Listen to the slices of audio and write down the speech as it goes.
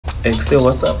Say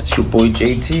what's up, it's your boy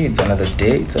JT. It's another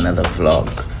day, it's another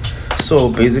vlog. So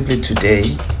basically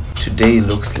today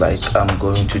looks like I'm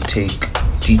going to take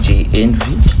DJ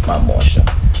Envy Mamosha.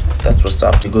 That's what's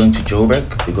up. We're going to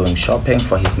Joburg. We're going shopping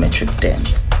for his Matric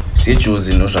dance. See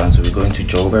jozi no so we're going to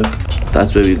Joburg.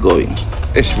 That's where we're going.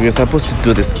 We were supposed to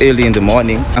do this early in the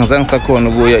morning. Angizange sakhona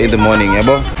ukuya in the morning,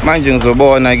 yabo. Manje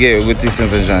ngizobona ke ukuthi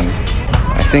isenze njani.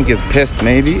 I think it's pest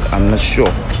maybe, I'm not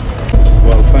sure.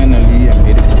 Well, finally I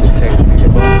made it to the taxi,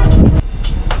 yabo.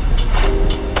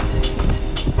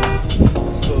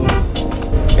 So,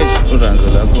 uranzo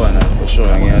lakhona for sure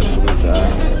angiyazi ukuthi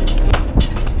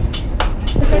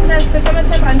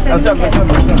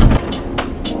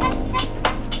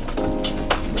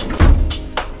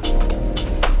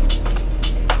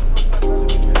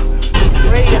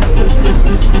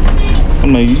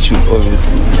on my YouTube,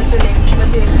 obviously.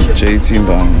 JT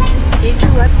Mbango. JT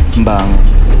what? Mbango.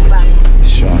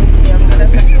 Sure.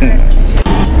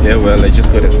 Yeah, well, I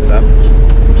just got a sub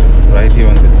right here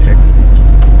on the taxi.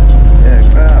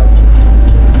 Yeah,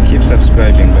 keep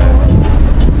subscribing, guys.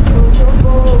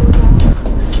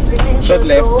 Short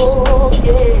left.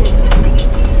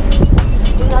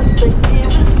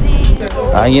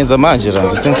 Yenza manje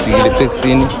ranje sengifikile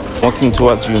taxini, walking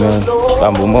towards you, man.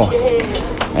 Bambumo.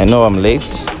 I know I'm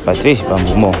late, but hey,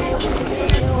 Bambumo.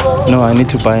 No, I need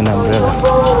to buy an umbrella.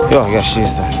 Yo,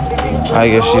 yashisa.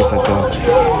 Yashisa dog.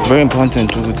 It's very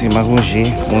important to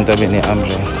makunje umuntu abe ne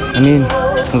umbrella. I mean,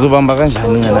 ngizobamba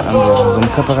kanjani ngana umbrella?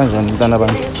 Ngizomkhapha kanjani mntana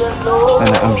abantu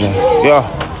ngana umbrella? Yo,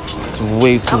 it's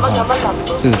way too hard.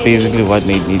 This is basically what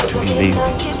made me to be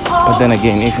lazy. But then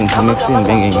again, if ngimexing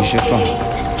banging ngisho song,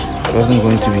 it wasn't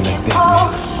going to be like that, man.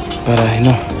 But I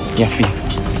know,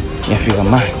 yafika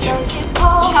manje.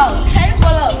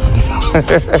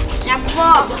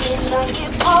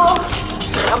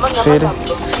 Fede.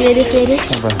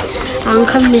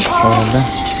 Angikhamile.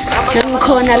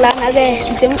 Ngikhona lana ke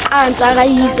sisemqansa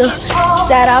kayiso.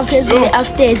 Sara phezulu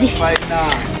upstairs.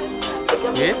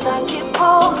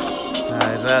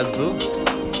 Radzo.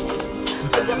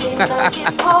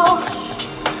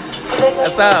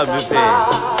 Asabe pe.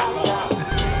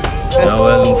 Now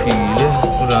well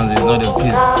ngifile. uLazi is not as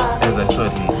pissed as I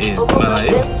thought he is. Man,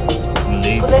 I'm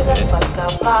late.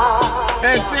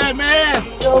 XMS.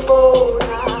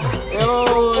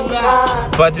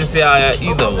 But you see,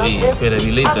 either way, better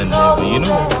be late than never. You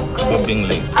know, about being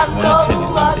late. I want to tell you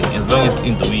something. As long as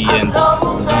in the weekends, as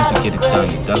long as you get it done,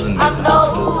 it doesn't matter how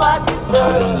slow or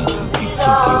how long it took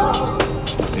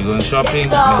you. We're going shopping,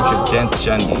 Matric dance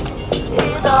shandies.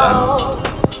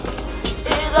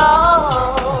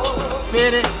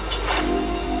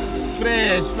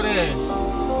 Fresh.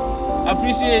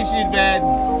 Appreciation, man.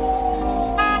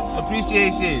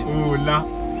 Appreciation.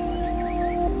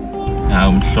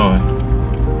 I'm sure.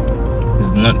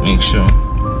 It's not make sure.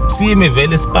 See me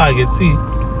very spaghetti.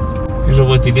 You know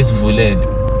what it is, Buhle.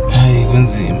 Hi,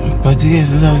 kunzima. But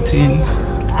yes, it's out in.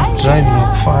 It's driving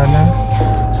up far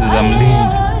now. Says I'm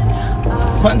lead.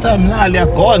 Quanta Mlalia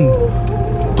gone.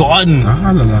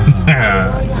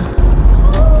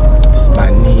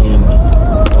 Spanini.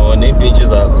 Oh, name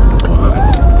pages are gone.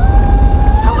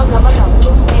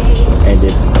 And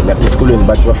the school in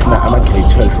Batswafna, I'm a grade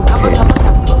 12 for pay.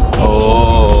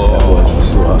 Oh,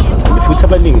 so the food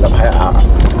abaningi lapha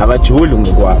abajuli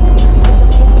ngokwabo.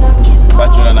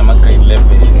 Bajula nama grade 11,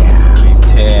 grade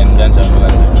 10 kanjalo.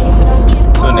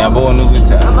 So niyabona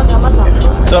ukuthi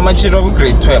so amachiro ku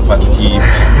grade 12 askip.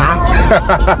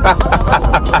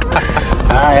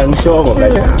 Hayi ngisho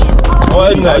kahle.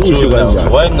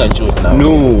 Why ngajula?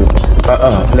 No.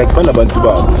 Like banabantu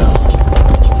babo.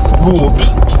 Kuphi?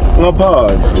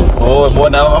 Ngaphandle. Oh,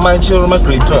 bona amachiro ma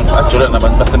grade 12 ajula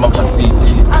nabantu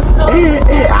basemafasiti.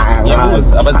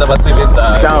 Ngiyabuza abantu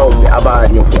abasebenzayo. Mhlawumbe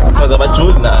abanye futhi. Because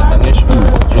abajuli nanga ngisho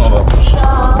njengoba kusho.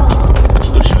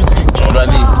 So shoot ijula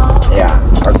le.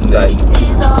 Yeah, outside.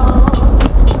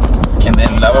 And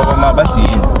then laba bama bathi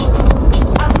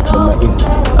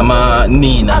ama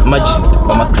nina majid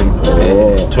bama grade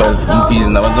 12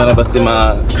 mbhizi nabantwana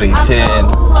basema grade 10.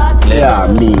 Yeah,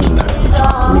 me.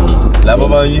 Laba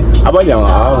bayi abanye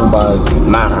angibazi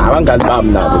mara abangani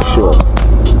bami nabo sure.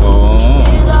 Oh.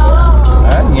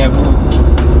 Ngiyabuza.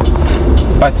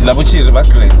 But labo chiri ba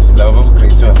grade, labo ba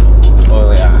grade 12.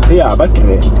 Oh yeah. Yeah, ba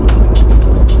grade.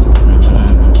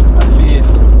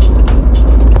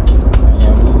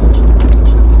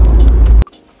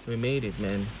 We made it,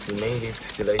 man. We made it.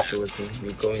 Still like jozi.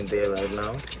 We're going there right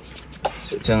now.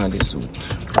 So tell the suit.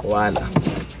 Voila.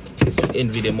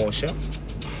 Envy the motion.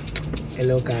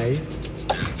 Hello guys.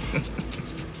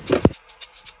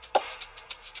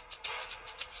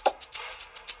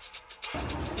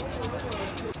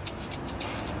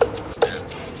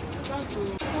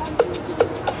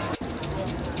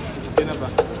 It's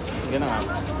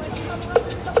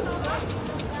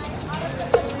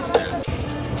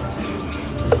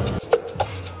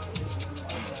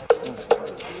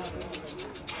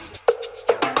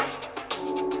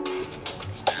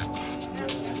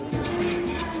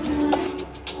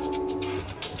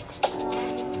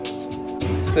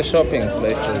the shopping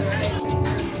sledges.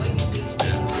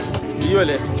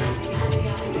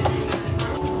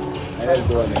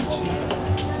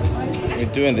 We're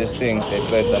doing these things at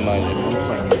the market.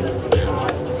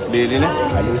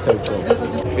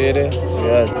 Fede?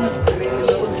 Yes.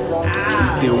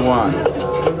 It's the one.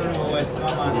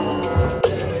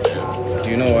 Do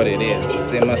you know what it is?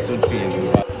 Sema Suti.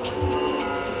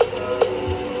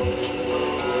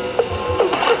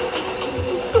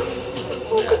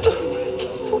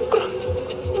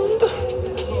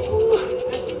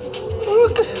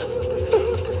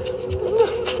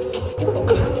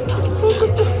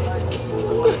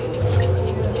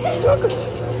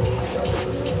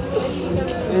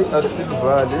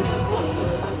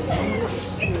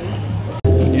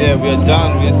 Yeah, we're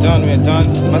done.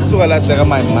 Masuala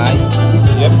Mai-Mai.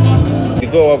 Yep. We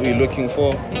got what we're looking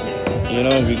for. You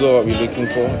know, we got what we're looking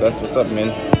for. That's what's up,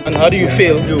 man. And how do you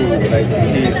feel? Like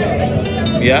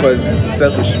yeah? Because it's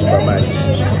such a super match.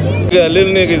 Yeah,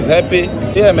 little nigga is happy.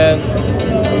 Yeah, man.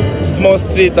 Small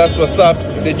street, that's what's up.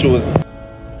 Situations.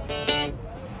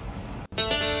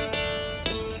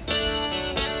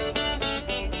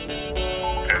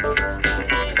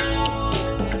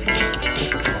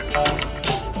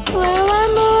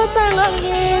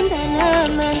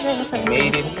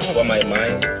 Made it,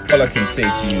 Mai-Mai. All I can say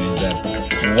to you is that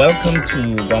welcome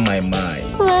to Mai-Mai.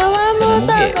 We'll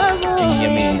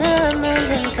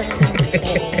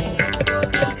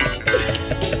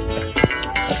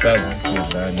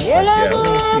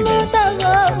see them.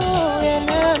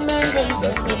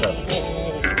 That's what's up.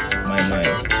 Mai-Mai.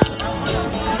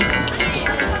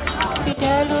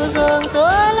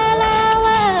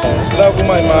 Slagu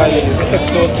Mai-Mai, it's like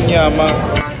sauce nyama.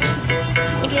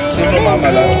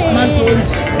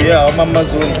 Yeah, Mama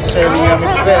Zondi, sharing yam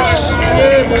fresh.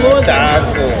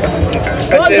 Taco.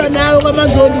 Oza nawe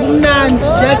kwamazondi kumnandi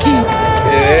zakhi.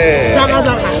 Zaka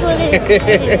zaka.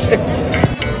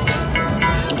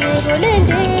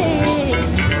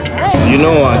 You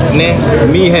know what,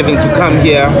 me having to come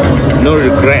here, no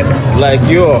regrets. Like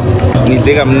yo,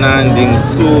 ngidleka mnandi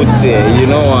ngisuthe, you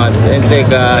know what?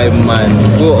 Enhleka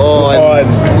man, go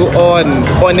on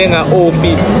onenga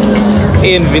ofi.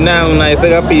 Envina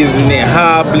unayiseka busy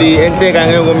nehabli enhleka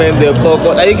ngeke umenze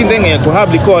phoko ayikho into engekho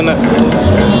habli khona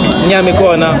nyama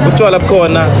ikhona utshwala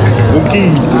bukhona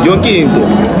yonke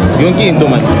into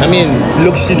man. I mean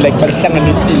Look shit like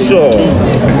balihlanganisile. Sure.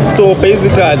 So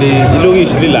basically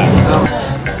ilokishi lila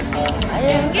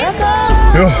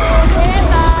Yo.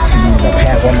 Thina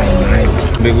phaya kwa Mai-Mai.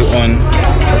 beku on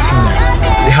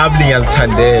Ihabli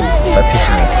ngiyazithandela sathi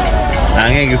happy.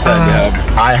 angeke isali hab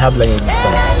I have like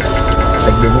ngiyisana.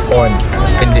 Like beku on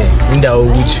ende indawo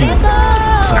ukuthi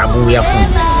singabuya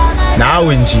futhi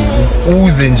nawe nje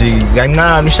uze nje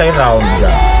kancane ushaye round la.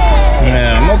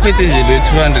 Yeah, more petty nje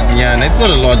 200 nyana. It's not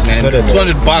a lot, man.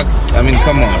 $200. I mean,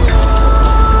 come on.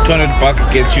 $200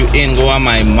 gets you in go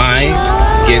Mai-Mai,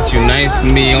 gets you nice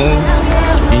meal,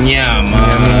 nyama,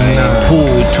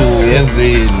 putu,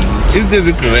 yazin. Is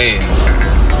this great?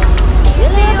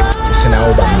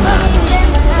 Sinawo bamnandi.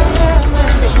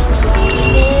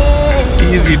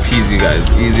 Easy peasy,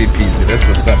 guys. Easy peasy. That's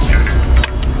what's up, man.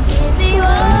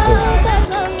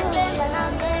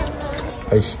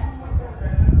 Aish.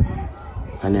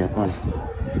 Ane on.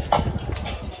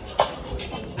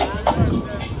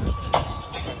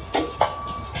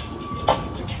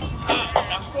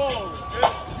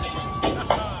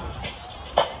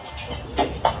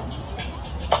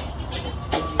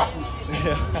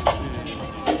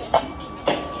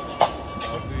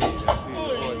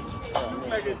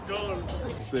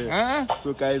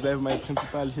 So guys, I have my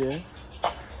principal here.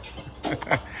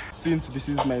 Since this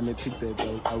is my matric date,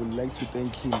 I would like to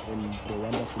thank him in the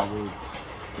wonderful words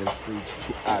he has said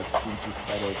to us since we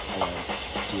started our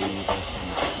journey of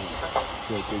matric.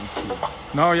 So thank you.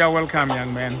 No, you're welcome,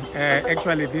 young man.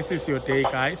 Actually, this is your day,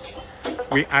 guys.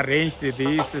 We arranged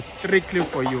this strictly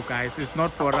for you guys. It's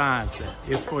not for us,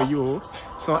 it's for you.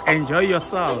 So enjoy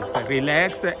yourselves,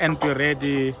 relax, and be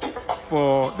ready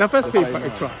for the first paper.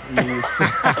 Yes.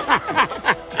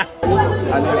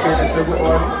 And if you go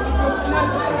on,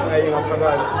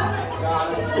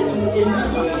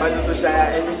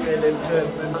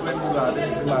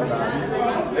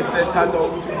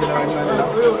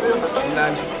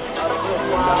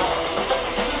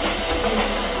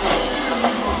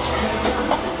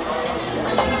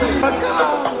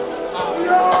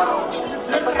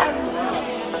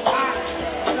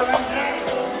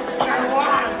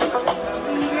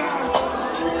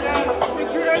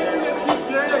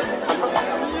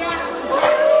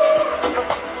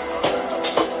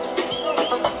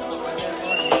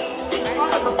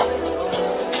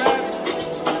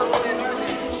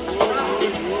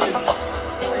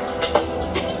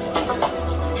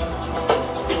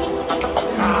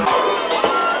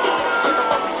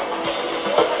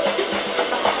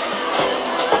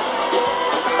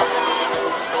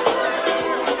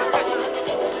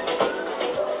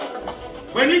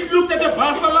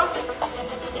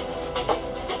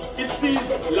 it sees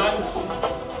lunch.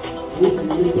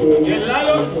 The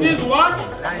lion sees what?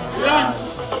 Lunch.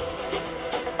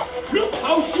 Look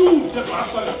how huge the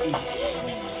buffalo is.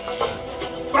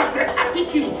 But the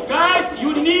attitude, guys,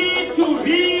 you need to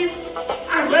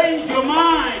rearrange your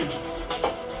mind.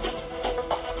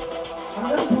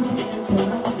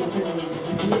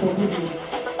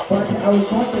 But I was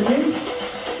confident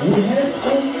we had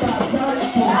some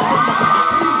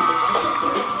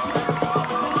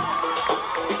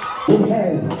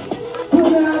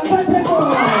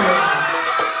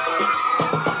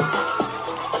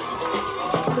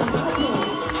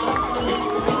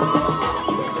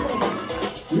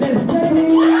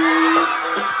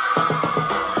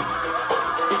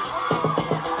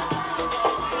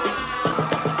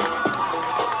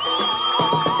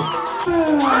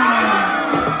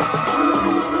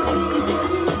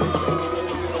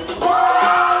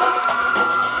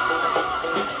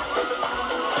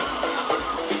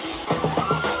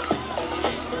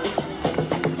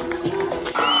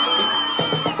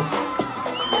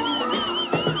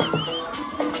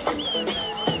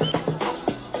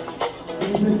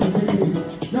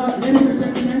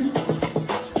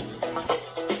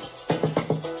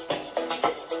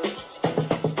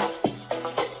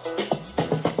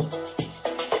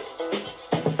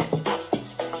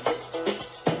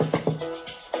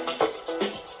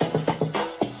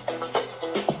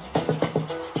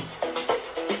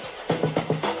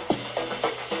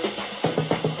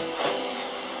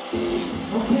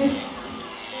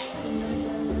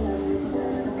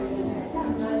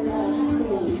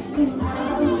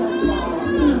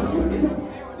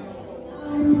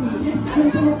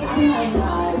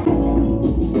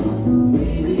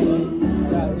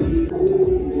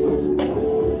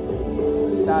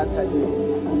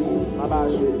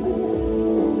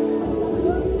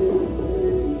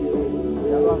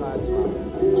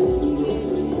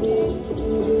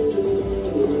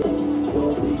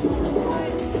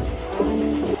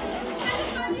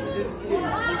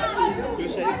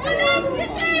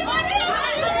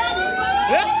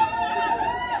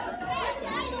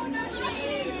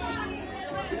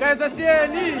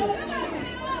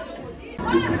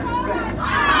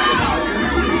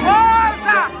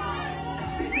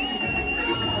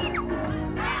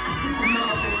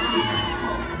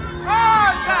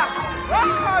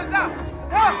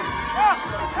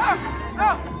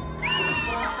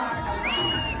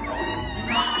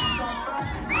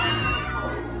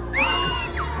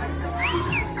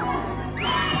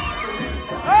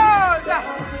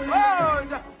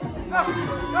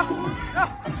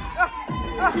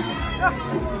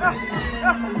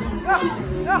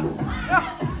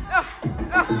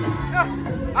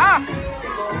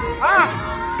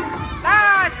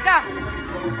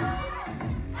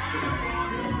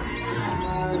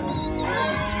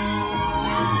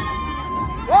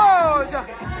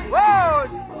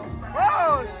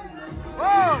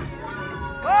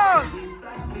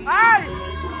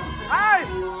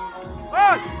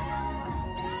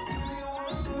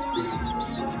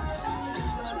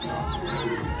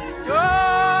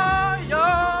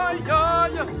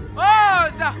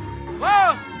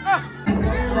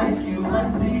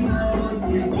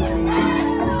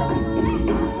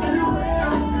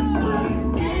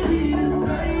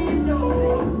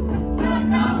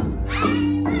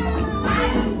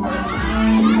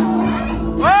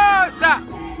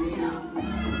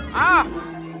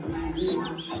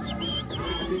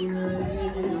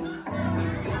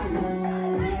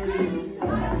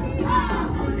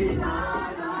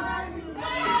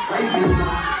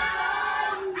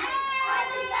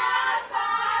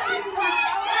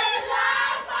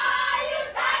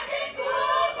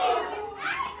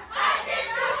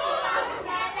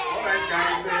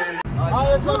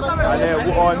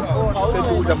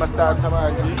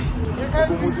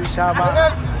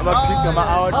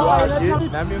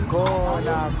go on.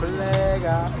 Hello,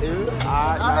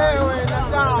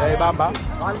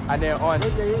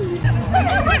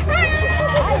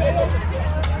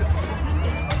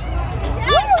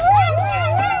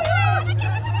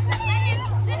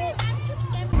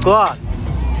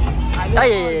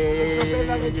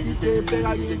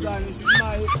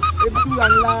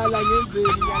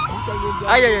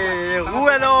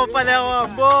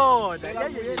 Felo.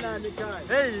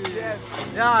 Hey,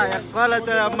 yeah, call it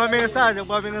a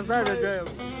message.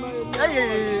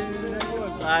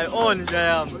 I own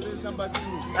them.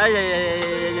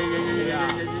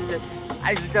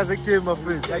 I just came of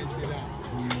it.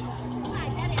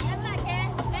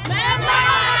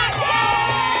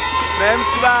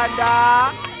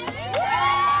 Banda.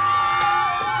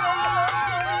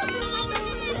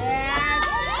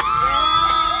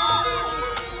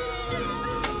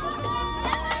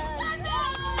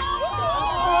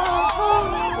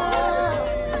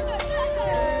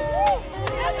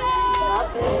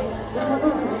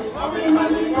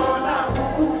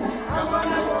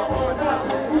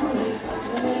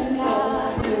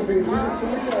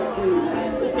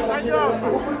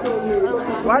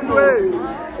 One way.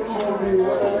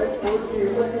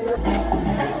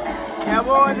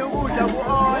 Yabona ukudla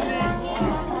ku-on.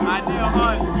 Ani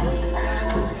on.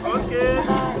 Okay.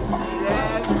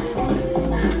 Yes.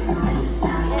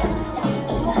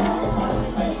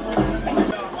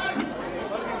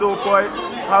 So boy,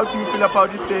 how do you feel about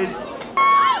this day?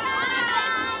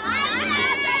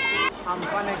 I'm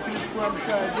gonna feel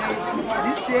scrumptious.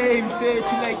 This day in fair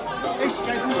to like,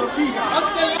 guys in Sophia. What's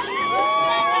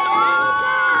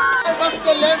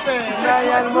the level?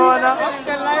 What's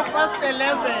the life? What's the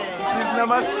level? This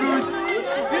number suit.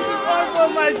 This is all for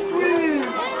my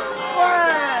twins.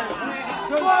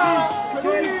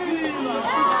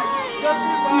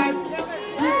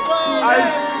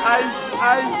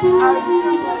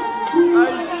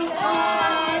 Ice.